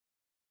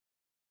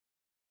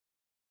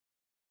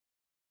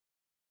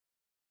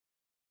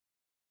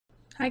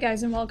Hi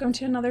guys, and welcome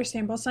to another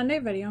Sample Sunday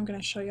video. I'm going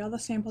to show you all the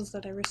samples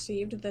that I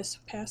received this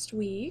past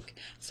week.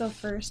 So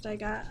first I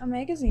got a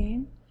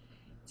magazine.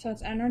 So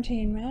it's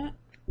entertainment.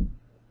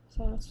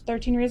 So it's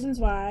 13 Reasons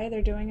Why.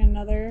 They're doing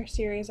another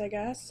series, I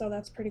guess, so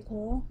that's pretty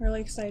cool.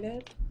 Really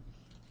excited.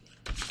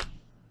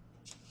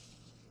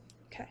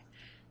 Okay.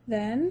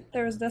 Then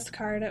there was this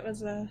card. It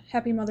was a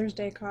Happy Mother's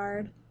Day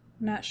card.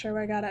 I'm not sure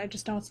where I got it. I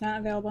just know it's not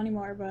available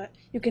anymore, but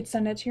you could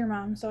send it to your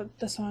mom. So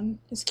this one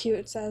is cute.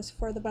 It says,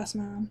 "For the best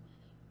mom."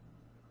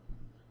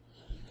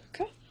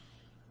 Okay.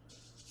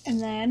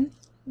 And then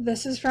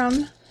this is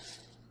from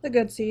the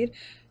good seed.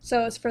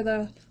 So it's for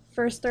the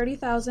first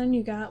 30,000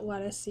 you got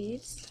lettuce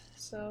seeds.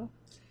 So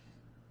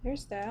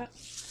there's that.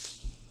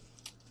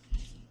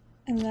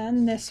 And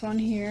then this one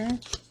here,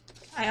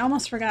 I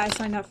almost forgot I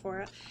signed up for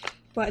it,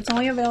 but it's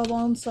only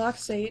available in select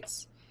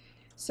states.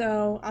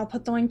 So I'll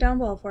put the link down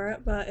below for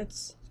it, but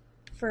it's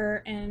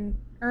for an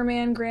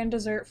Erman Grand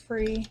Dessert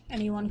free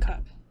any one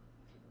cup.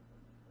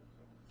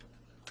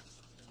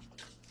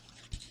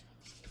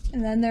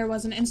 And then there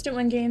was an instant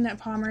win game that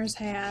Palmer's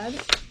had,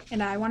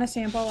 and I won a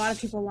sample. A lot of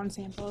people won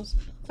samples.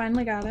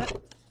 Finally got it.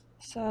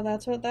 So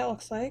that's what that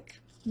looks like.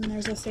 And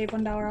there's a save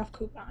 $1 off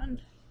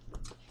coupon.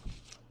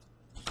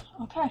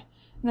 Okay, and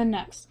then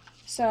next.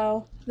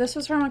 So this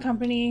was from a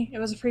company. It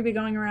was a freebie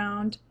going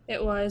around.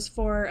 It was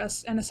for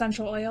an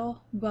essential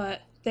oil,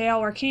 but they all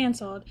were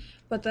canceled.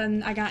 But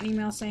then I got an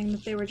email saying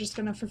that they were just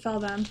going to fulfill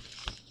them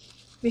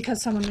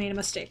because someone made a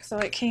mistake. So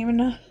it came in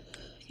a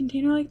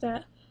container like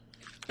that.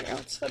 Here,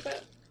 let's flip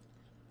it.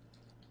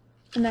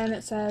 And then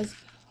it says,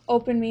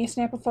 "Open me,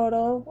 snap a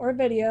photo or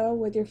video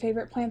with your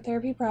favorite plant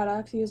therapy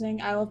products using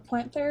I Love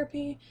Plant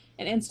Therapy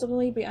and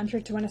instantly be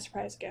entered to win a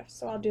surprise gift."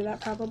 So I'll do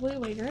that probably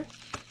later.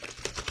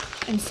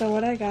 And so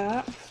what I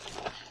got,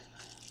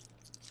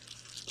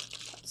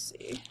 let's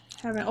see,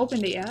 haven't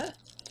opened it yet,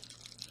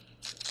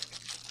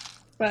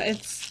 but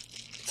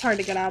it's hard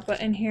to get out. But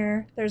in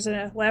here, there's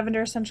a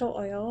lavender essential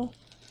oil,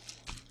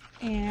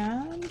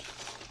 and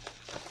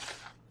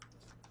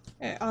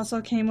it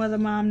also came with a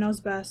Mom Knows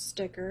Best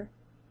sticker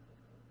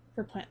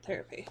for plant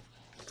therapy.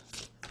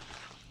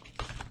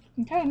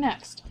 Okay,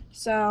 next.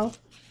 So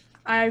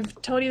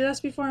I've told you this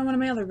before in one of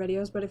my other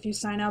videos, but if you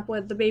sign up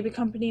with the baby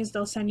companies,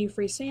 they'll send you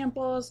free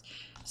samples.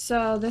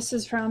 So this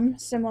is from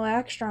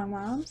Similac Strong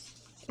Moms.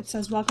 It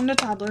says, "Welcome to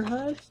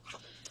Toddlerhood."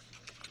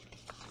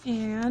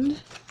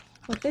 And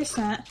what they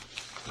sent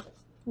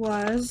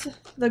was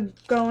the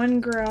Go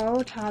and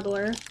Grow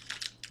toddler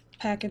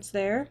packets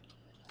there.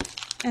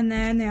 And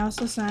then they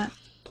also sent,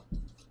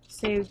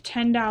 save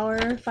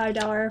 $10,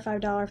 $5,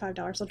 $5,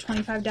 $5, so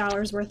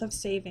 $25 worth of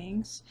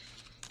savings.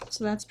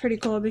 So that's pretty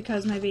cool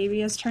because my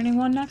baby is turning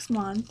 1 next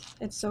month.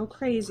 It's so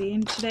crazy.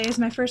 And today is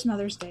my first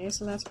Mother's Day,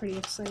 so that's pretty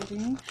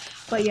exciting.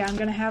 But yeah, I'm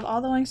going to have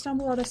all the links down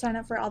below to sign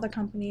up for all the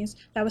companies.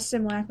 That was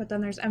Similac, but then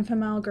there's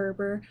Enfamil,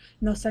 Gerber,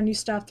 and they'll send you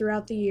stuff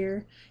throughout the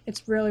year.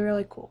 It's really,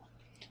 really cool.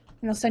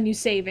 And they'll send you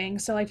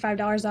savings. So like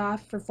 $5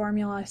 off for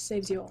formula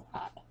saves you a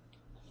lot.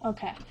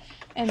 Okay,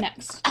 and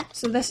next.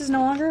 So this is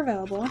no longer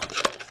available,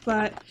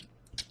 but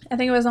I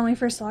think it was only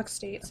for select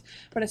states.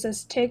 But it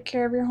says, "Take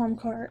care of your home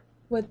court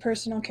with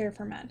personal care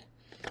for men."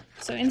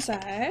 So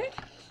inside,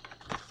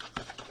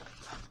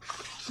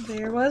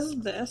 there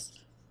was this.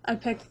 I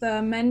picked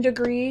the Men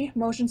Degree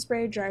Motion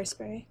Spray Dry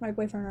Spray. My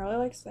boyfriend really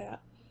likes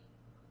that.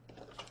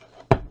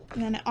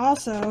 And then it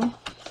also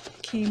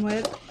came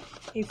with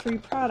a free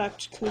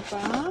product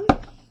coupon.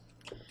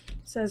 It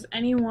says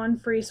any one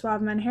free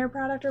Suave Men hair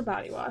product or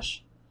body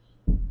wash.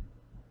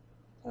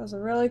 That was a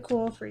really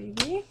cool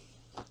freebie.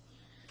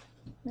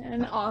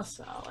 And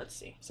also, let's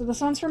see. So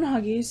this one's from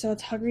Huggies, so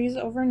it's Huggies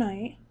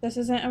Overnight. This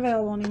isn't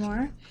available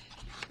anymore,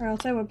 or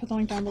else I would put the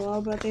link down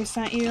below, but they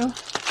sent you,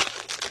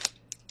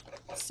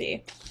 let's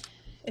see,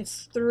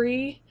 it's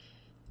three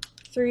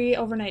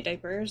overnight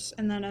diapers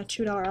and then a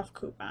 $2 off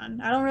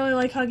coupon. I don't really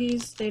like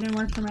Huggies. They didn't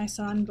work for my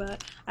son,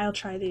 but I'll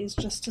try these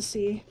just to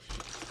see.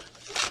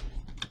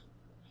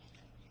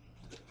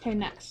 Okay,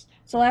 next.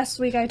 So last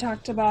week I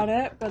talked about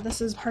it, but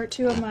this is part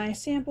 2 of my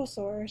sample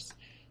source.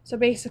 So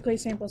basically,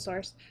 sample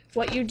source.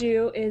 What you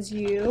do is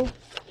you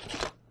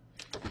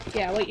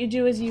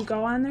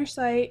go on their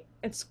site.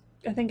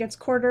 I think it's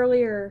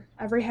quarterly or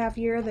every half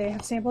year. They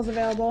have samples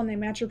available and they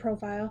match your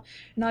profile.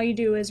 And all you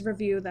do is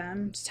review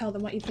them. Just tell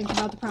them what you think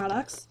about the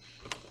products.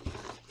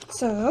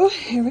 So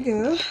here we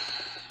go.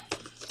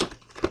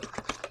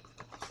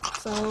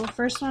 So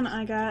first one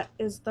I got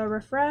is the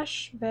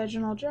Refresh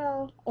Vaginal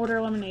Gel Odor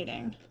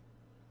Eliminating.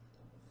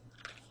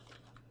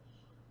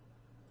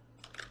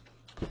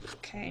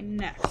 Okay,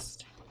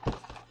 next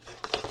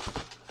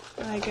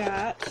I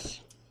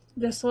got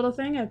this little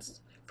thing.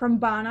 It's from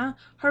Bana,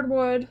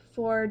 Hardwood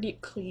Floor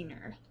Deep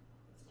Cleaner.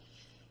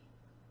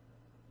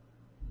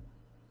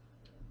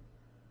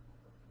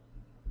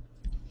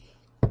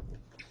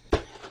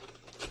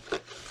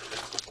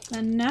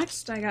 Then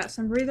next I got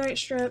some Breathe Right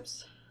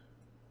strips.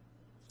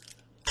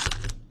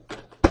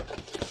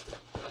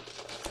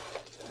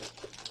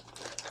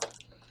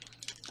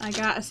 I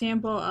got a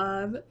sample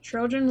of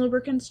Trojan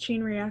Lubricants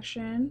Chain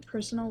Reaction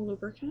Personal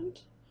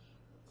Lubricant.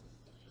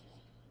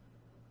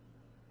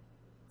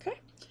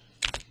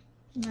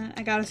 And then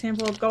I got a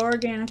sample of Go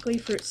Organically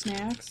fruit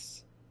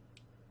snacks.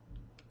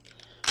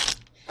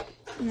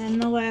 And then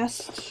the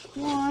last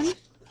one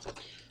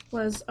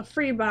was a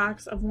free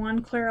box of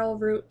 1 Clairol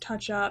Root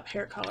Touch-Up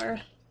hair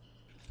color.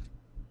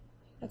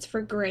 That's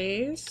for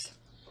grays.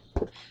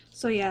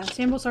 So yeah,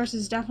 Sample Source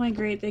is definitely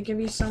great. They give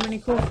you so many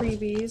cool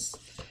freebies.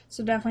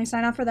 So definitely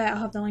sign up for that.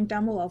 I'll have the link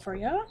down below for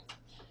you.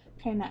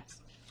 Okay,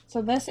 next.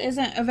 So this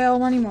isn't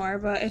available anymore,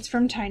 but it's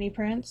from Tiny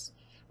Prints.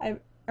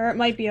 Or it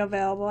might be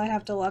available. I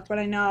have to look, but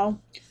I know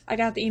I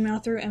got the email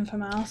through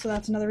Infomel, so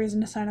that's another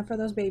reason to sign up for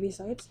those baby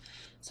sites.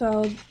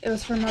 So it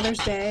was for Mother's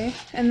Day,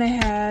 and they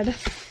had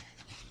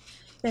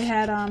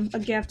a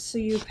gift. So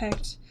you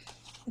picked,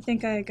 I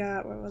think I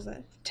got, what was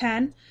it,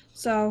 10.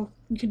 So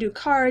you could do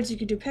cards, you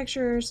could do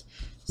pictures.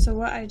 So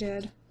what I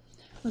did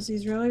was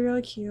these really,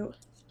 really cute.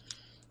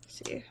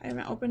 Let's see, I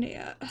haven't opened it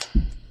yet.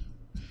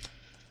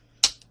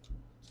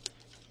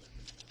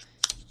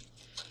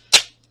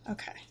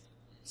 Okay,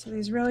 so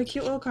these really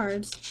cute little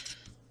cards.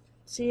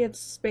 See, it's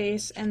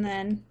space, and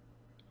then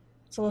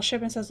it's a little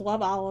ship and says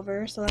Love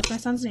Oliver, so that's my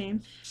son's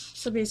name.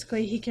 So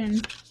basically he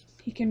can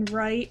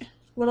write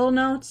little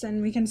notes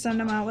and we can send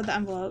them out with the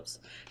envelopes.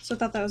 So I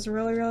thought that was a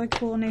really, really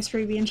cool, nice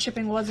freebie, and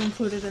shipping was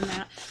included in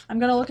that. I'm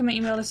gonna look at my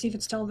email to see if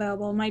it's still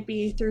available. It might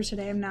be through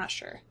today, I'm not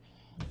sure.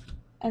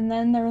 And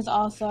then there was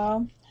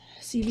also,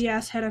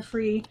 CVS had a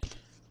free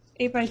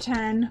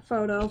 8x10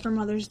 photo for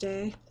Mother's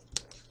Day.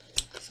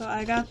 So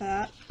I got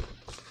that.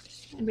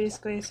 And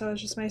basically, so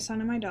it's just my son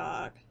and my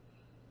dog.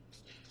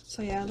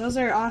 So yeah, those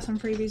are awesome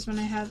freebies when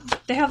they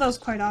have those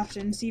quite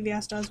often.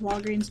 CVS does,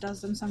 Walgreens does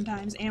them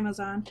sometimes,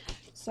 Amazon.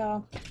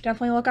 So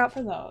definitely look out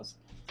for those.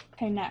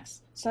 Okay,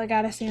 next. So I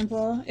got a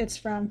sample. It's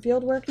from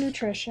Fieldwork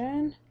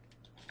Nutrition.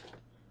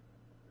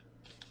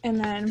 And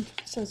then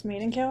it says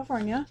Made in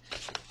California.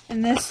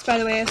 And this, by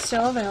the way, is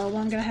still available.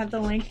 I'm going to have the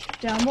link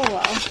down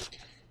below.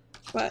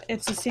 But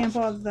it's a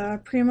sample of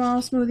the Primo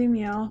Smoothie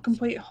Meal,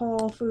 complete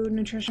whole food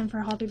nutrition for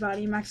a healthy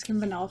body, Mexican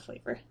vanilla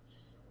flavor.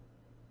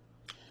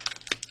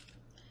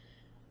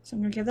 So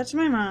I'm going to give that to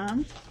my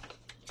mom.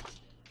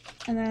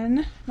 And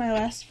then my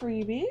last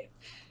freebie.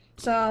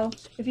 So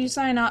if you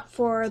sign up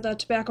for the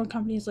tobacco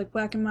companies like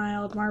Black &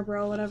 Mild,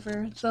 Marlboro,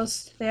 whatever,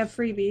 they have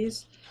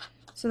freebies.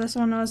 So this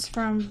one was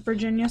from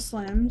Virginia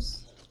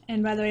Slims.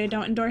 And by the way, I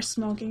don't endorse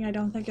smoking. I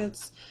don't think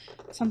it's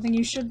something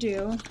you should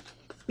do.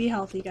 Be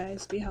healthy,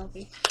 guys. Be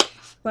healthy.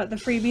 But the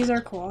freebies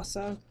are cool,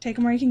 so take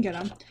them where you can get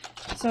them.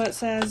 So it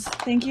says,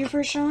 thank you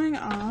for showing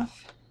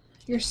off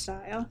your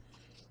style.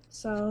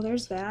 So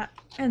there's that.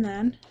 And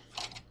then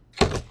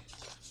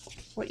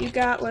what you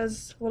got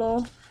was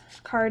little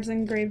cards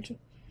engraved,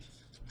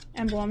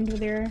 emblemed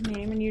with your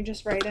name, and you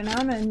just write in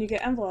them and you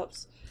get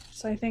envelopes.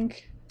 So I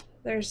think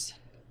there's,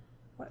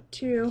 what,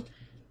 2,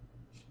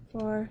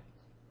 4,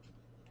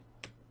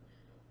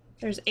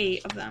 there's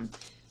 8 of them.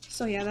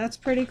 So yeah, that's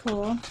pretty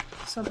cool.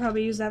 So I'll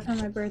probably use that for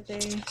my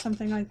birthday,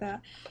 something like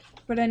that.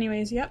 But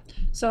anyways, yep.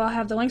 So I'll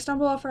have the links down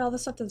below for all the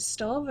stuff that's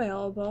still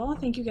available.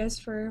 Thank you guys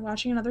for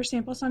watching another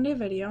Sample Sunday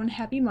video, and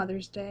happy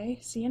Mother's Day.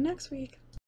 See you next week.